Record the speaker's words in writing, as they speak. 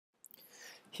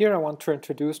Here I want to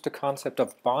introduce the concept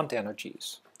of bond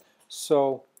energies.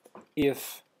 So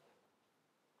if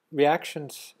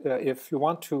if you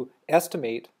want to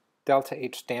estimate delta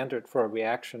H standard for a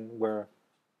reaction where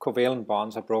covalent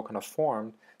bonds are broken or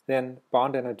formed, then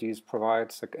bond energies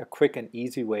provides a quick and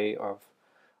easy way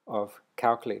of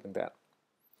calculating that.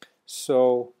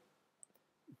 So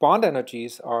bond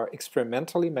energies are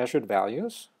experimentally measured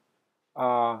values,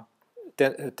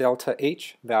 delta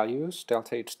H values,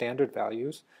 delta H standard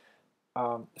values,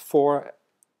 for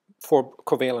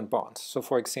covalent bonds. So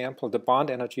for example, the bond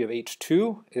energy of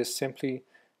H2 is simply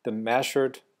the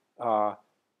measured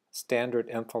standard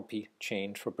enthalpy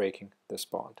change for breaking this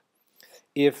bond.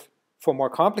 If for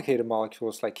more complicated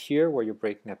molecules like here where you're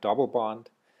breaking a double bond,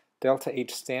 delta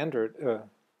H standard,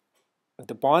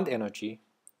 the bond energy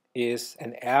is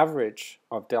an average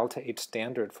of delta H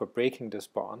standard for breaking this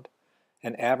bond,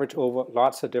 an average over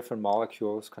lots of different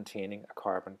molecules containing a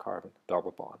carbon-carbon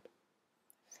double bond.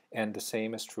 And the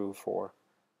same is true for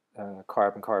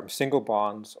carbon-carbon single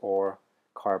bonds or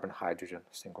carbon-hydrogen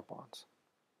single bonds.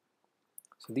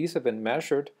 So these have been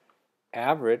measured,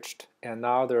 averaged, and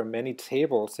now there are many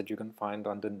tables that you can find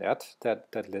on the net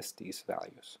that list these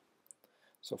values.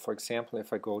 So for example,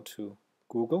 if I go to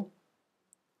Google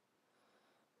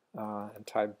and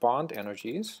type bond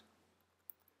energies,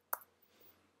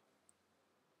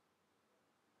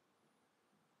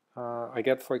 I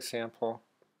get, for example,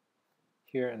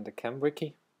 here in the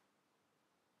ChemWiki,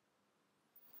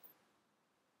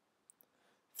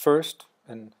 first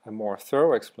a more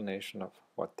thorough explanation of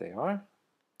what they are,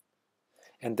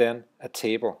 and then a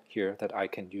table here that I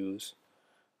can use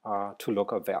to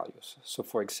look up values. So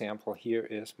for example, here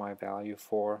is my value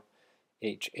for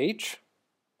HH.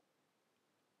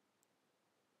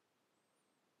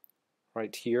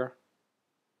 Right here,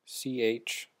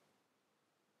 CH,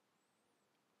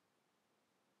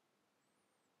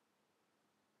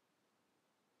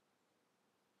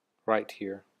 right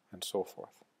here, and so forth.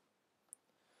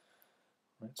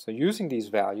 Right, so using these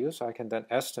values, I can then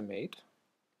estimate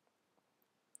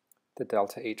the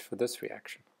delta H for this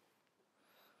reaction.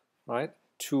 Right?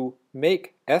 To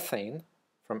make ethane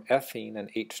from ethene and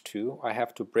H2, I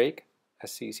have to break a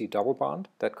CC double bond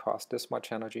that costs this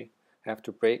much energy. I have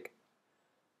to break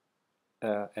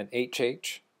an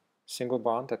HH single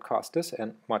bond that costs this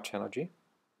much energy.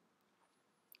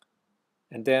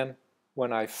 And then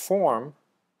when I form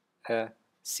a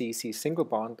CC single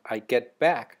bond, I get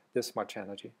back this much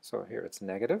energy. So here it's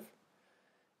negative.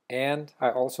 And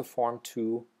I also form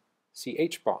two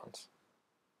CH bonds.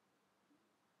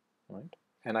 Right?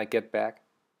 And I get back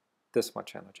this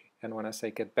much energy. And when I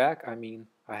say get back, I mean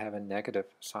I have a negative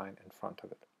sign in front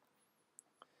of it.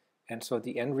 And so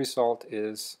the end result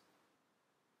is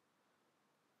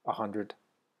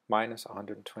minus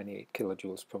 128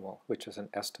 kilojoules per mole, which is an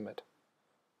estimate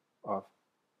of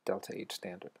delta H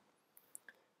standard.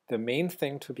 The main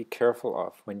thing to be careful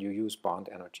of when you use bond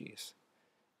energies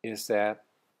is that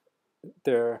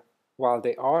while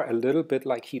they are a little bit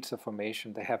like heats of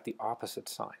formation, they have the opposite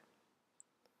sign.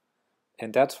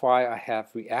 And that's why I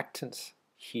have reactants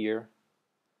here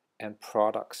and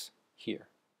products here.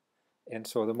 And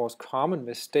so the most common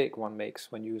mistake one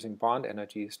makes when using bond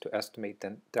energies to estimate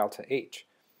delta H,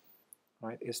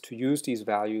 right, is to use these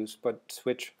values but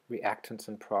switch reactants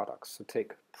and products. So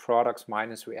take products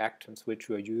minus reactants, which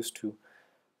you are used to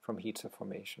from heats of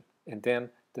formation. And then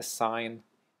the sign,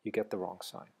 you get the wrong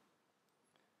sign.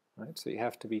 Right? So you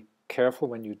have to be careful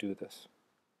when you do this.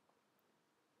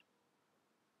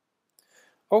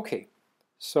 Okay,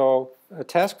 so a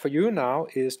task for you now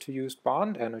is to use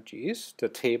bond energies, the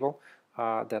table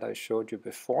that I showed you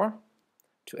before,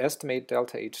 to estimate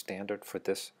delta H standard for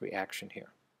this reaction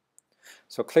here.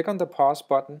 So click on the pause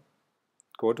button,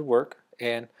 go to work,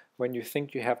 and when you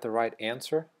think you have the right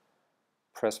answer,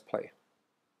 press play.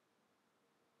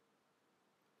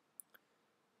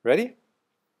 Ready?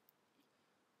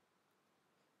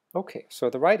 Okay, so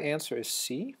the right answer is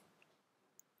C.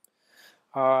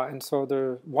 And so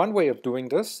the one way of doing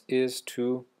this is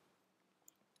to,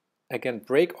 again,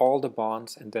 break all the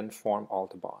bonds and then form all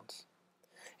the bonds.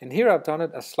 And here I've done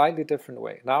it a slightly different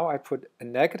way. Now I put a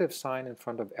negative sign in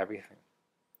front of everything.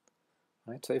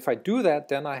 Right? So if I do that,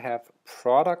 then I have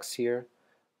products here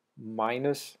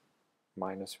minus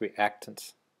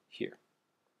reactants here.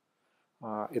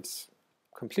 It's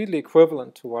completely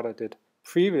equivalent to what I did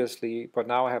previously, but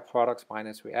now I have products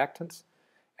minus reactants,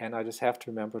 and I just have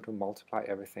to remember to multiply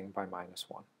everything by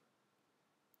 -1.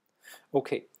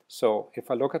 Okay, so if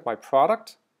I look at my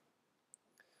product,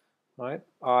 right,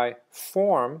 I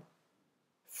form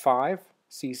 5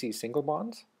 CC single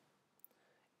bonds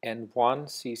and 1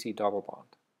 CC double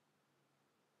bond.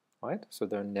 right? So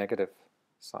there are negative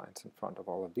signs in front of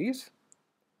all of these.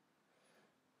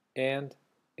 And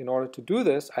in order to do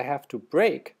this, I have to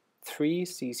break 3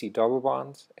 CC double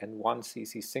bonds and 1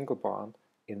 CC single bond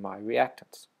in my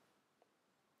reactants.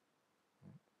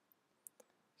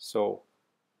 So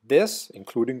this,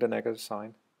 including the negative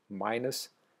sign, minus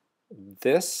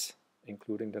this,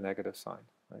 including the negative sign,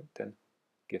 right, then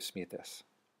gives me this.